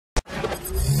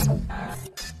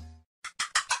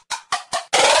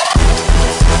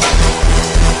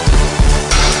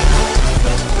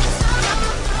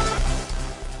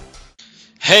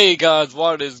Hey guys,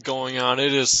 what is going on?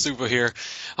 It is Super here.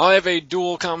 I have a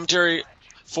dual commentary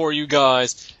for you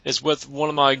guys. It's with one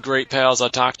of my great pals I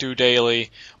talk to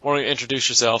daily. Why don't you introduce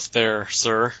yourself there,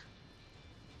 sir?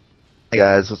 Hey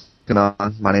guys, what's going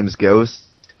on? My name is Ghost,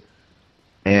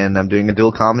 and I'm doing a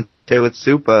dual commentary with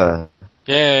Supa.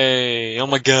 Yay! Oh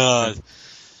my god.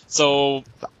 So,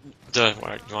 you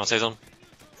want to say something?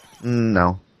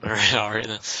 No. Alright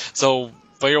then. So,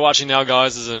 what you're watching now,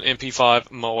 guys, is an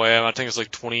Mp5 M.O.A.B. I think it's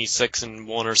like 26-1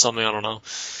 or something, I don't know.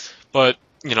 But,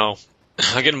 you know,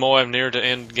 I get M.O.A.B. near to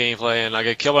end gameplay, and I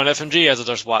get killed by an FMG as I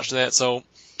just watched that, so,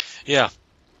 yeah.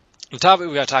 The topic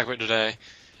we got to talk about today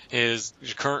is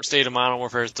the current state of Modern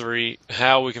Warfare 3,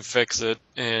 how we can fix it,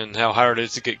 and how hard it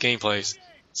is to get gameplays.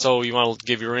 So, you want to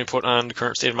give your input on the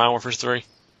current state of Modern Warfare 3?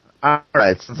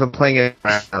 Alright, since I'm playing it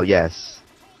right now, yes.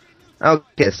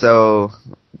 Okay, so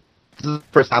this is the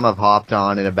first time I've hopped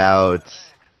on in about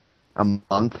a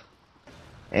month,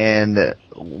 and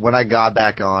when I got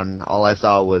back on, all I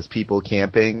saw was people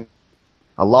camping,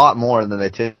 a lot more than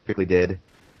they typically did.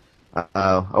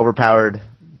 Overpowered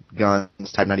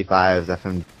guns, Type 95s,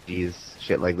 FMGs,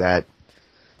 shit like that.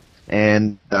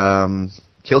 And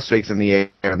kill streaks in the air,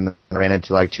 and I ran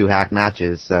into like 2 hack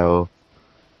matches, so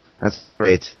that's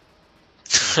great.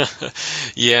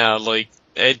 Yeah, like,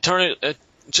 it turned it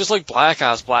just like Black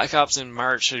Ops. Black Ops in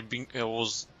March, it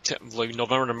was like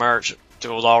November to March, it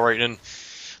was alright. In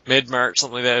mid-March,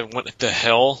 something like that, it went to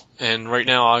hell, and right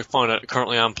now I find it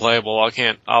currently unplayable.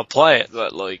 I'll play it,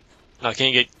 but like, I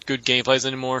can't get good gameplays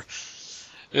anymore.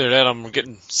 Either that, I'm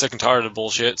getting sick and tired of the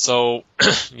bullshit, so,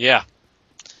 yeah.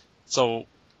 So,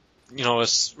 you know,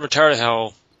 it's retarded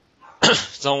how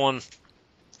someone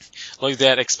like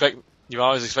that you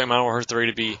always expect Modern Warfare 3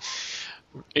 to be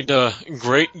a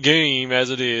great game as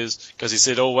it is, because he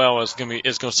said, oh well, it's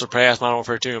gonna surpass Modern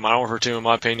Warfare 2. Modern Warfare 2, in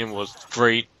my opinion, was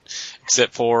great,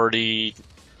 except for the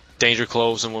Danger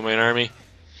Close and One Man Army.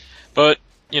 But,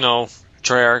 you know,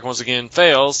 Treyarch once again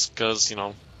fails, because, you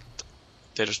know,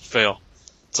 they just fail.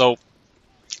 So,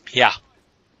 yeah.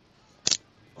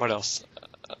 What else?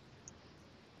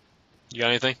 You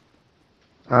got anything?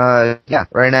 Yeah,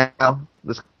 right now,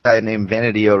 this guy named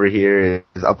Vanity over here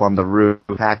is up on the roof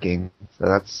hacking, so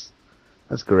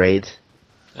that's great.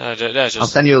 That's just, I'll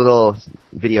send you a little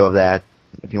video of that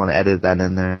if you want to edit that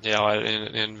in there. yeah, I'll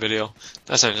edit in video.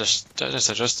 That's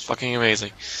just fucking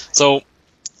amazing. So,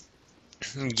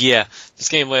 yeah, this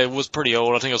game was pretty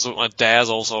old. I think it was with my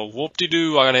Dazzle, so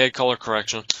whoop-de-doo, I gotta add color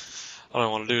correction. I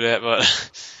don't want to do that,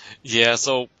 but yeah,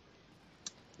 so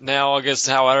now I guess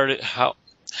how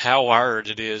hard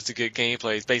it is to get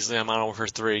gameplays basically on Modern Warfare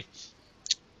 3.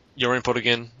 Your input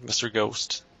again, Mr.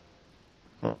 Ghost.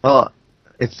 Well,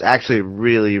 it's actually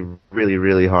really, really,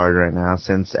 really hard right now,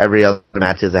 since every other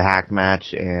match is a hack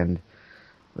match, and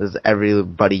there's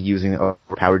everybody using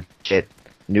overpowered shit,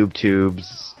 noob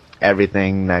tubes,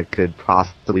 everything that could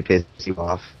possibly piss you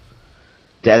off.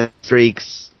 Death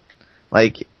streaks,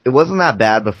 like, it wasn't that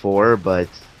bad before, but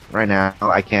right now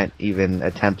I can't even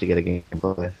attempt to get a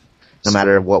gameplay, no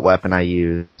matter what weapon I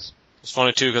use. It's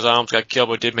funny too, because I almost got killed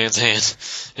by Dead Man's Hand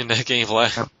in that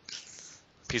gameplay. Yep.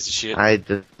 Piece of shit. I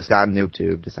just got noob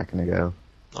tubed a second ago.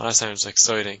 Oh, that sounds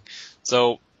exciting.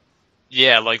 So,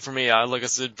 yeah, like for me, like I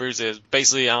said previously, it's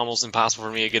basically almost impossible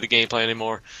for me to get a gameplay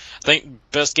anymore. I think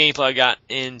best gameplay I got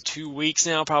in 2 weeks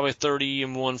now, probably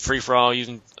 30-1 free-for-all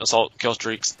using assault kill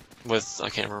streaks with, I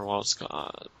can't remember what it's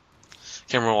called.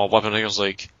 Can't remember what weapon, I think it was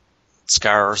like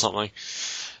Scar or something.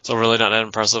 So really not that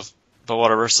impressive, but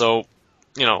whatever. So,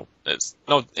 you know, it's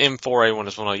no M4A1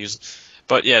 is one I use.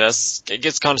 But yeah, it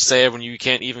gets kind of sad when you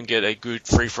can't even get a good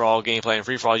free-for-all gameplay, and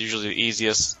free-for-all is usually the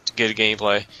easiest to get a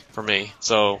gameplay for me.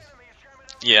 So,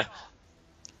 yeah.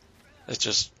 It's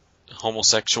just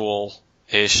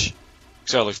homosexual-ish.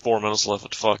 It's got like 4 minutes left,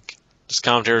 what the fuck. This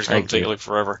commentary is going to take like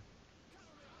forever.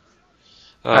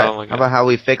 Alright, Oh my god. how about how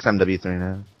we fix MW3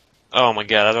 now? Oh my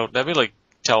god, that'd be like,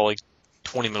 tell like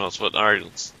 20 minutes, but alright,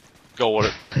 let's go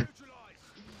with it.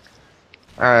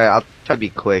 Alright, I'll try to be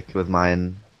quick with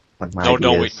mine. Like my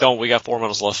ideas. Don't, we got 4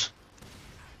 minutes left.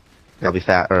 I'll be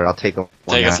fat, or I'll take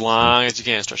Take as long as you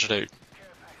can, stretch it out.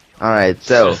 Alright,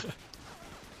 so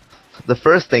the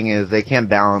first thing is they can't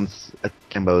balance a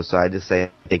kimbo, so I just say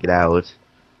take it out.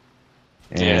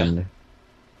 And Yeah.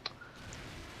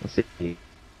 let's see,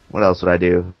 what else would I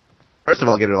do? First of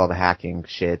all, get rid of all the hacking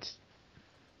shit.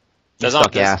 You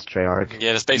suck ass, Treyarch.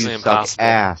 Yeah, that's basically you impossible. Suck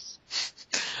ass.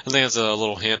 I think that's a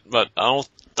little hint, but I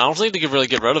don't think they could really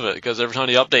get rid of it, because every time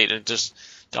they update it, just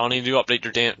don't need to update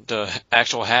the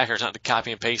actual hackers, not the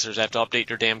copy and pasters have to update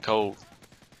their damn code.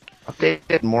 Update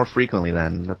it more frequently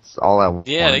then. That's all I want.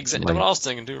 Yeah, exactly. What I was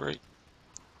thinking, too, right?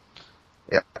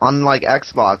 Yeah, on like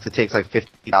Xbox, it takes like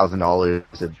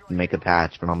 $50,000 to make a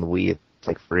patch, but on the Wii, it's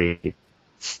like free.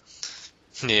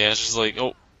 Yeah, it's just like,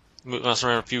 oh, mess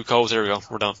around a few codes, there we go,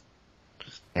 we're done.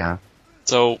 Yeah.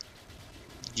 So,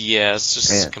 yeah, it's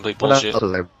just And complete what bullshit. else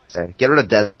was I say? Get rid of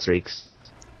death streaks.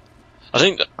 I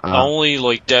think the only,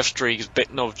 like, Death Streak is,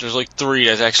 no, there's like 3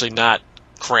 that's actually not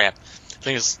crap. I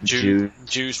think it's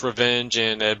Juice, Revenge,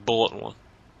 and that Bullet one.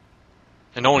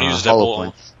 And no one uses that Bullet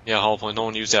one. Yeah, Hollow Point, no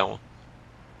one used that one.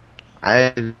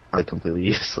 I like completely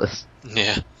useless.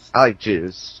 Yeah. I like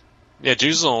Juice. Yeah,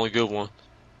 Juice is the only good one.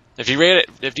 If you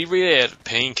rated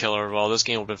Painkiller, well, this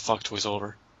game would have been fucked twice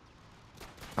over.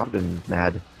 I've been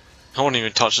mad. I wouldn't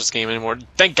even touch this game anymore.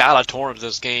 Thank God I tore into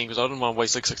this game, because I didn't want to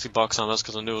waste like $60 on this,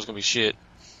 because I knew it was going to be shit.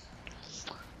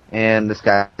 And this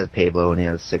guy has Pablo, and he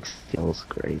has 6 kills.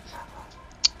 Great.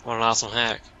 What an awesome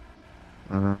hack.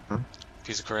 Uh-huh.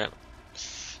 Piece of crap.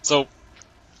 So,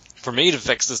 for me to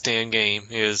fix this damn game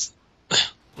is,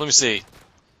 let me see.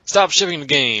 Stop shipping the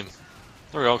game.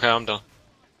 There we go, okay, I'm done.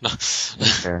 No.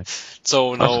 Okay.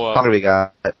 So, no, How do we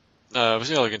got? we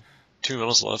still got like 2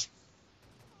 minutes left.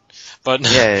 But,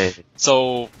 Yeah.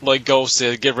 so, like Ghost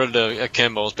said, get rid of the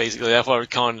Akimbos, basically. That's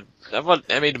what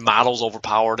I made the models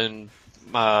overpowered in,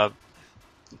 Modern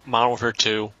Warfare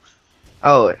 2.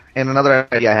 Oh, and another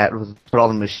idea I had was put all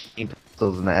the machine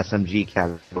pistols in the SMG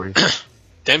category.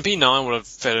 The MP9 would have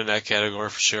fit in that category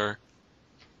for sure.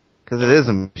 Because it is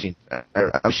a machine.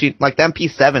 Like the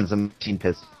MP7 is a machine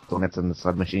pistol, and it's in the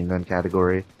submachine gun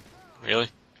category. Really?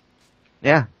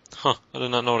 Yeah. Huh, I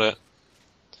did not know that.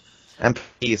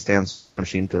 MP stands for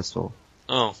machine pistol.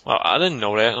 Oh, well, I didn't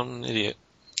know that. I'm an idiot.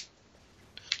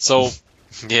 So,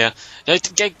 yeah.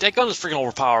 That gun is freaking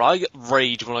overpowered. I get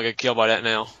rage when I get killed by that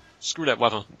now. Screw that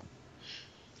weapon.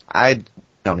 I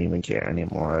don't even care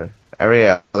anymore. Every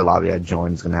other lobby I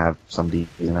join is gonna have some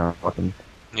decent weapon.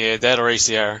 Yeah, that or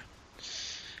ACR.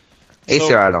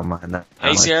 ACR, I don't mind that.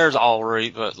 ACR is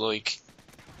alright, but like,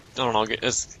 I don't know,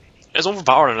 it's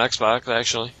overpowered on Xbox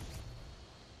actually.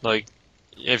 Like,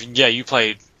 you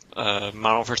played Modern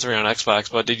Warfare 3 on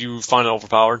Xbox, but did you find it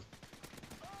overpowered?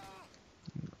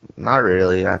 Not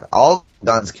really. All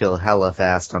guns kill hella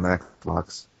fast on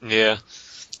Xbox. Yeah,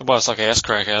 well, it's like ass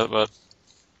crack at it, but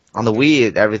on the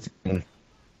Wii, everything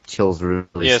kills really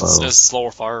slow. It's slower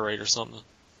fire rate or something.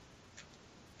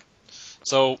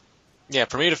 So, yeah,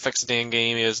 for me to fix the damn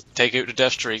game is take out the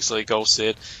death streaks, like Ghost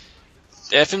said.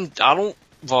 FMG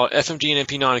and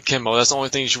MP9 Akimbo, that's the only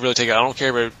thing you should really take out. I don't care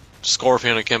about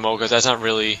Scorpion Akimbo, because that's not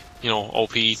really,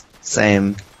 OP.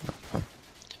 Same.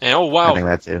 And oh wow, I think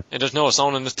that too. And just notice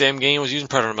someone in this damn game was using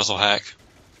Predator Missile Hack.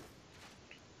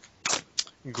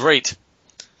 Great.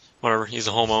 Whatever, he's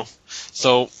a homo.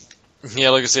 So, yeah,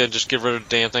 like I said, just get rid of the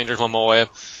damn thing. There's my M.O.A.B.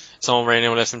 Someone ran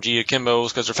in with FMG Akimbos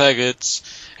because they're faggots.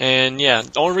 And yeah,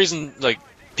 the only reason, like,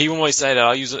 people might say that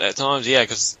I use it at times, yeah,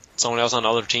 because someone else on the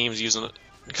other team is using it.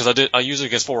 Because I use it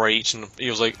against 4H, and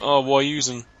he was like, oh, why are you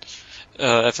using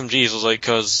FMGs? I was like,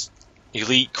 because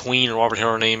Elite Queen, or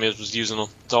whatever her name is, was using them.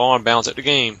 So I want to bounce at the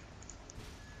game.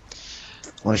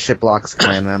 When shit blocks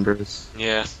clan members.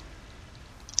 Yeah.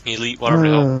 Elite, whatever the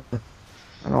hell.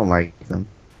 I don't like them.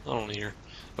 I don't either.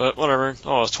 But whatever.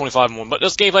 Oh, it's 25-1. But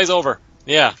this gameplay's over.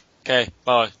 Yeah. Okay.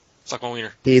 Bye. Suck my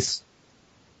wiener. Peace.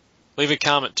 Leave a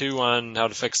comment too on how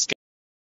to fix